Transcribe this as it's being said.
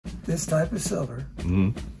this type of silver,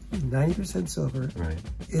 90% silver,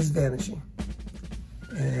 is vanishing.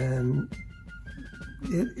 And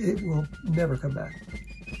it will never come back.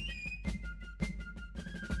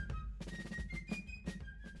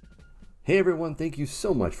 Hey everyone, thank you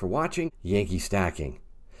so much for watching Yankee Stacking.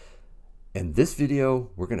 In this video,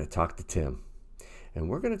 we're going to talk to Tim. And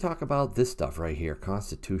we're going to talk about this stuff right here,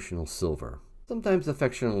 constitutional silver. Sometimes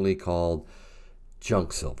affectionately called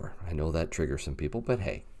junk silver. I know that triggers some people, but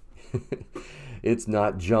hey, it's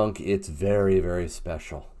not junk. It's very, very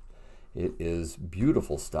special. It is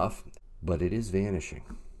beautiful stuff, but it is vanishing.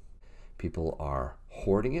 People are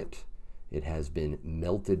hoarding it. It has been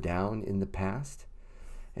melted down in the past.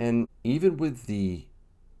 And even with the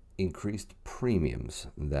increased premiums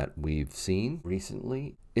that we've seen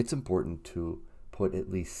recently, it's important to put at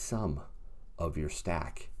least some of your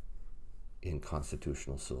stack in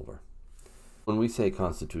constitutional silver. When we say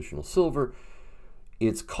constitutional silver,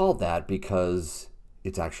 it's called that because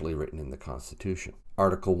it's actually written in the Constitution.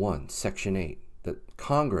 Article 1, Section 8, that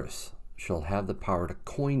Congress shall have the power to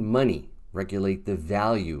coin money, regulate the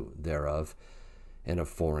value thereof, and of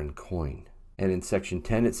foreign coin. And in Section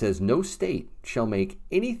 10, it says, no state shall make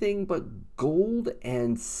anything but gold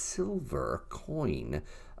and silver coin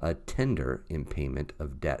a tender in payment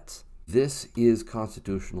of debts. This is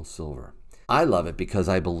constitutional silver. I love it because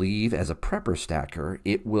I believe as a prepper stacker,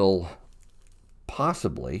 it will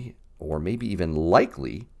possibly, or maybe even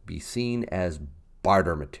likely, be seen as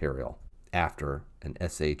barter material after an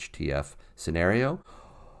SHTF scenario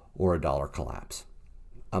or a dollar collapse.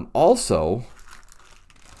 I'm also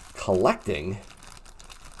collecting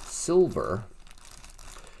silver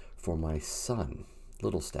for my son,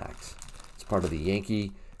 little stacks. It's part of the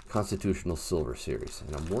Yankee Constitutional Silver Series,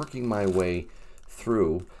 and I'm working my way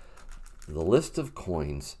through the list of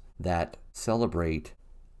coins that celebrate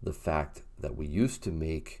the fact that we used to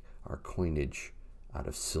make our coinage out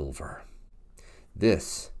of silver.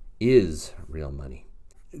 This is real money.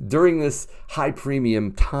 During this high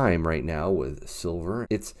premium time right now with silver,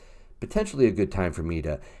 it's potentially a good time for me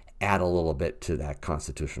to add a little bit to that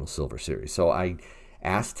Constitutional Silver Series. So I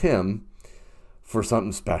asked him for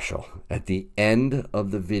something special. At the end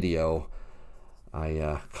of the video,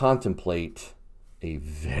 I contemplate a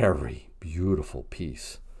very beautiful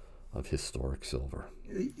piece of historic silver.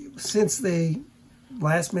 Since they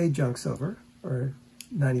last made junk silver, or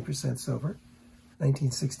 90% silver,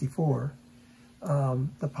 1964,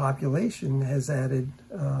 the population has added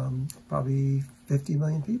probably 50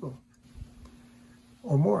 million people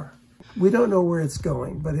or more. We don't know where it's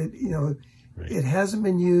going, but it hasn't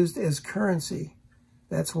been used as currency.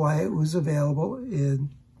 That's why it was available in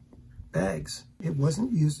bags. It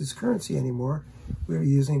wasn't used as currency anymore. We were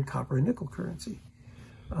using copper and nickel currency.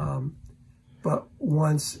 But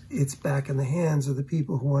once it's back in the hands of the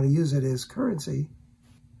people who want to use it as currency,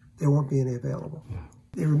 there won't be any available.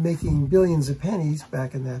 They were making billions of pennies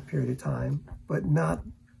back in that period of time, but not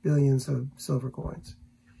billions of silver coins.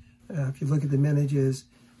 If you look at the mintages,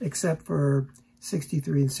 except for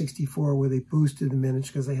 63 and 64, where they boosted the mintage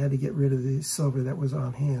because they had to get rid of the silver that was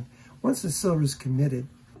on hand. Once the silver is committed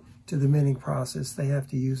to the minting process, they have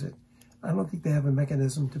to use it. I don't think they have a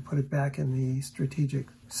mechanism to put it back in the strategic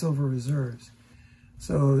silver reserves.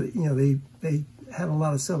 So, they had a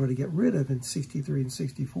lot of silver to get rid of in 63 and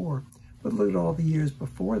 64. But look at all the years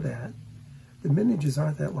before that, the mintages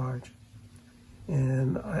aren't that large.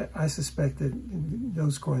 And I suspect that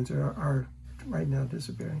those coins are right now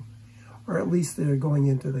disappearing. Or at least they're going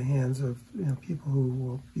into the hands of people who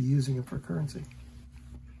will be using them for currency.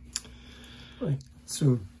 Like,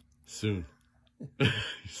 soon. Soon.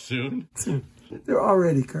 Soon? Soon. They're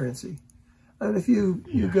already currency. And if you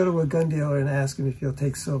go to a gun dealer and ask him if he'll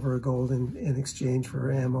take silver or gold in exchange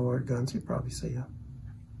for ammo or guns, he'd probably say yeah.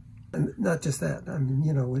 And not just that. I mean,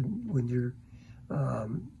 when you're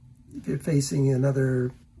if you're facing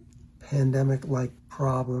another pandemic-like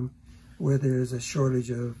problem where there's a shortage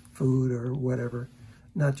of food or whatever,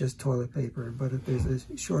 not just toilet paper, but if there's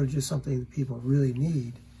a shortage of something that people really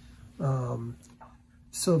need,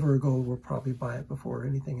 silver or gold will probably buy it before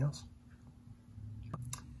anything else.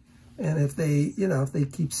 And if they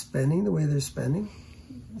keep spending the way they're spending,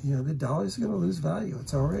 the dollar's going to lose value.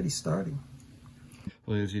 It's already starting.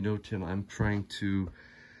 Well, as you know, Tim, I'm trying to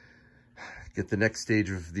get the next stage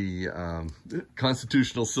of the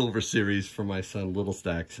Constitutional Silver Series for my son, Little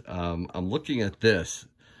Stacks. I'm looking at this.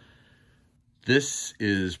 This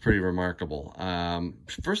is pretty remarkable.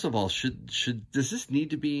 First of all, does this need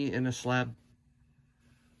to be in a slab?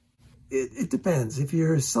 It depends. If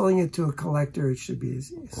you're selling it to a collector, it should be a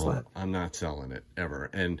slab. Well, I'm not selling it ever.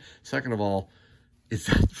 And second of all, Is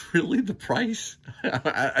that really the price?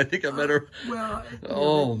 I think I better. Well,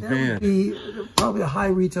 oh, that man. would be probably a high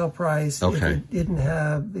retail price if Okay. it didn't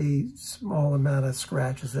have the small amount of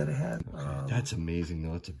scratches that it had. Okay. That's amazing,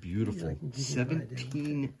 though. It's a beautiful I can give you an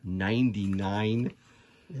idea. $17.99.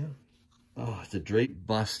 Yeah. Oh, it's a draped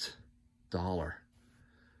bust dollar.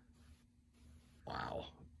 Wow.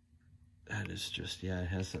 That is just, yeah,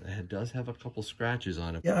 it does have a couple scratches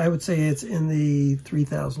on it. Yeah, I would say it's in the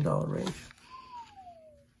 $3,000 range.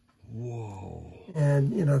 Whoa.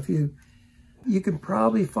 And, you know, if you can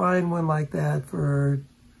probably find one like that for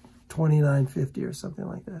 $29.50 or something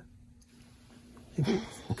like that.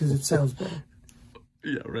 Because it sounds better.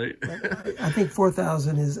 Yeah, right. I think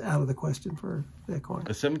 $4,000 is out of the question for that coin.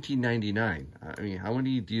 A $17.99. I mean, how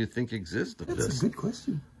many do you think exist of That's this? a good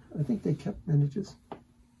question. I think they kept vintages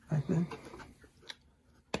back then.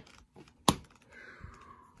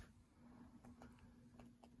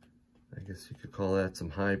 I guess you could call that some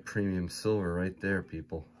high premium silver right there,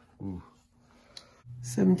 people. Ooh.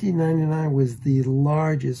 1799 was the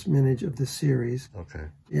largest mintage of the series. Okay.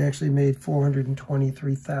 They actually made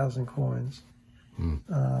 423,000 coins.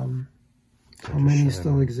 How many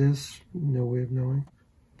still exist? No way of knowing.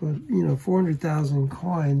 But, you know, 400,000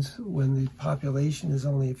 coins when the population is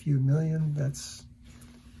only a few million, that's...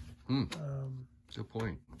 Good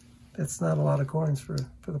point. That's not a lot of coins for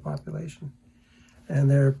the population. And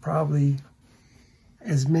there are probably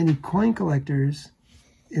as many coin collectors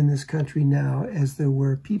in this country now as there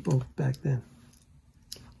were people back then.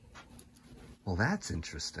 Well, that's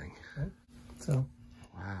interesting. Right? So,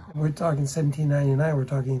 wow. We're talking 1799, we're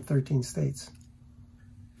talking 13 states.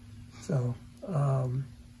 So,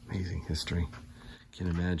 amazing history. Can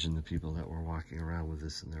imagine the people that were walking around with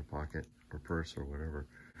this in their pocket or purse or whatever.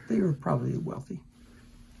 They were probably wealthy.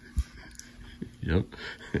 Yep.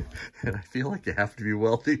 And I feel like you have to be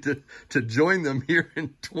wealthy to join them here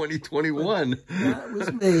in 2021. That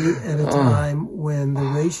was made at a time when the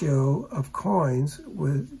ratio of coins,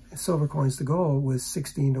 with silver coins to gold, was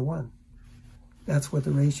 16-1. That's what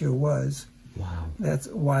the ratio was. Wow. That's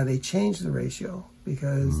why they changed the ratio,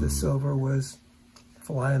 because the silver was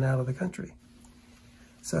flying out of the country.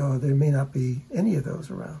 So there may not be any of those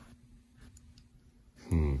around.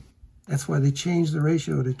 That's why they changed the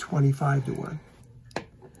ratio to 25-1.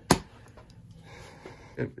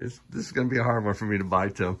 This is going to be a hard one for me to buy,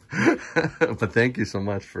 Tim. But thank you so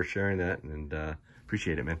much for sharing that, and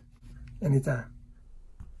appreciate it, man. Anytime.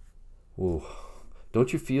 Ooh.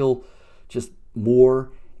 Don't you feel just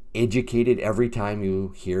more educated every time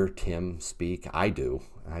you hear Tim speak? I do.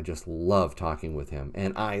 I just love talking with him.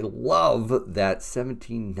 And I love that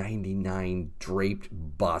 1799 draped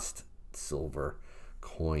bust silver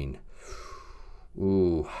coin.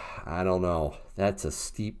 Ooh, I don't know. That's a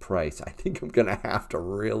steep price. I think I'm going to have to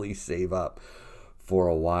really save up for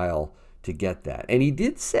a while to get that. And he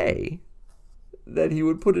did say that he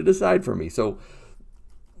would put it aside for me. So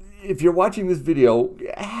if you're watching this video,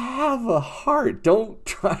 have a heart. Don't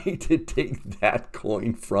try to take that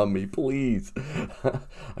coin from me, please.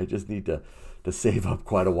 I just need to save up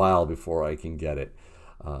quite a while before I can get it.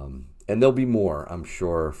 And there'll be more, I'm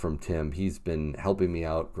sure, from Tim. He's been helping me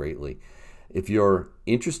out greatly. If you're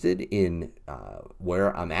interested in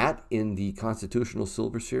where I'm at in the Constitutional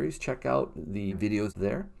Silver Series, check out the videos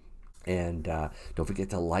there. And don't forget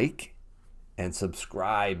to like and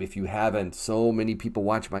subscribe if you haven't. So many people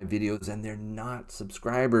watch my videos and they're not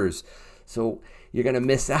subscribers. So you're going to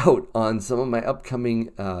miss out on some of my upcoming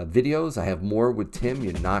videos. I have more with Tim.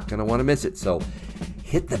 You're not going to want to miss it. So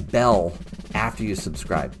hit the bell after you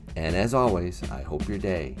subscribe. And as always, I hope your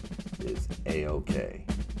day is A-OK.